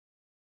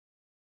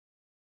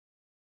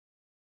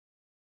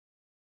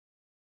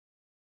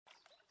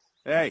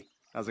Hey,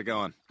 how's it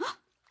going?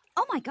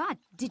 Oh my god,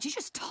 did you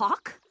just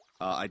talk?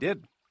 I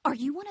did. Are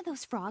you one of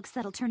those frogs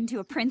that'll turn into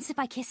a prince if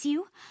I kiss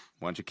you?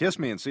 Why don't you kiss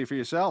me and see for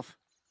yourself?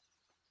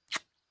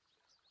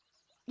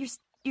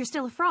 You're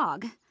still a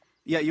frog.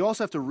 Yeah, you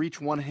also have to reach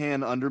one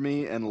hand under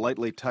me and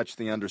lightly touch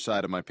the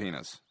underside of my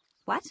penis.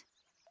 What?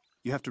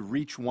 You have to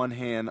reach one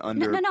hand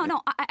under...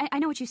 No. I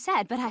know what you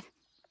said, but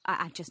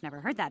I've just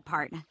never heard that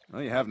part.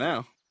 Well, you have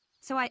now.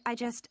 So I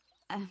just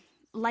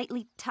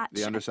lightly touch...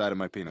 The underside of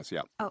my penis,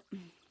 yeah. Oh,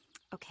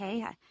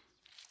 okay.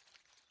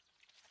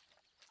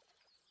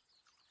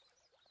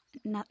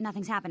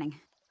 Nothing's happening.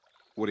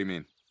 What do you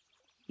mean?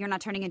 You're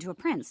not turning into a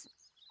prince.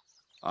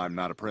 I'm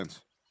not a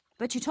prince.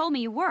 But you told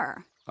me you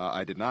were.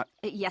 I did not.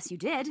 Yes, you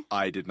did.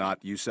 I did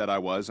not. You said I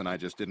was, and I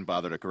just didn't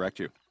bother to correct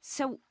you.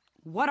 So,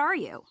 what are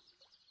you?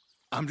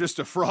 I'm just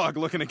a frog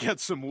looking to get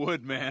some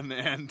wood, man,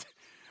 and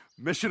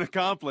mission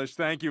accomplished.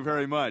 Thank you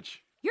very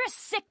much. You're a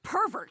sick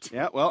pervert.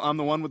 Yeah, well, I'm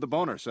the one with the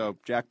boner, so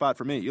jackpot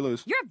for me. You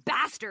lose. You're a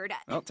bastard.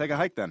 Well, take a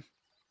hike then.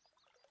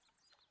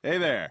 Hey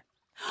there.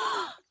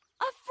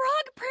 A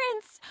frog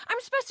prince!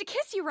 I'm supposed to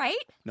kiss you, right?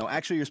 No,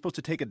 actually, you're supposed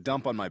to take a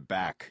dump on my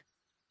back.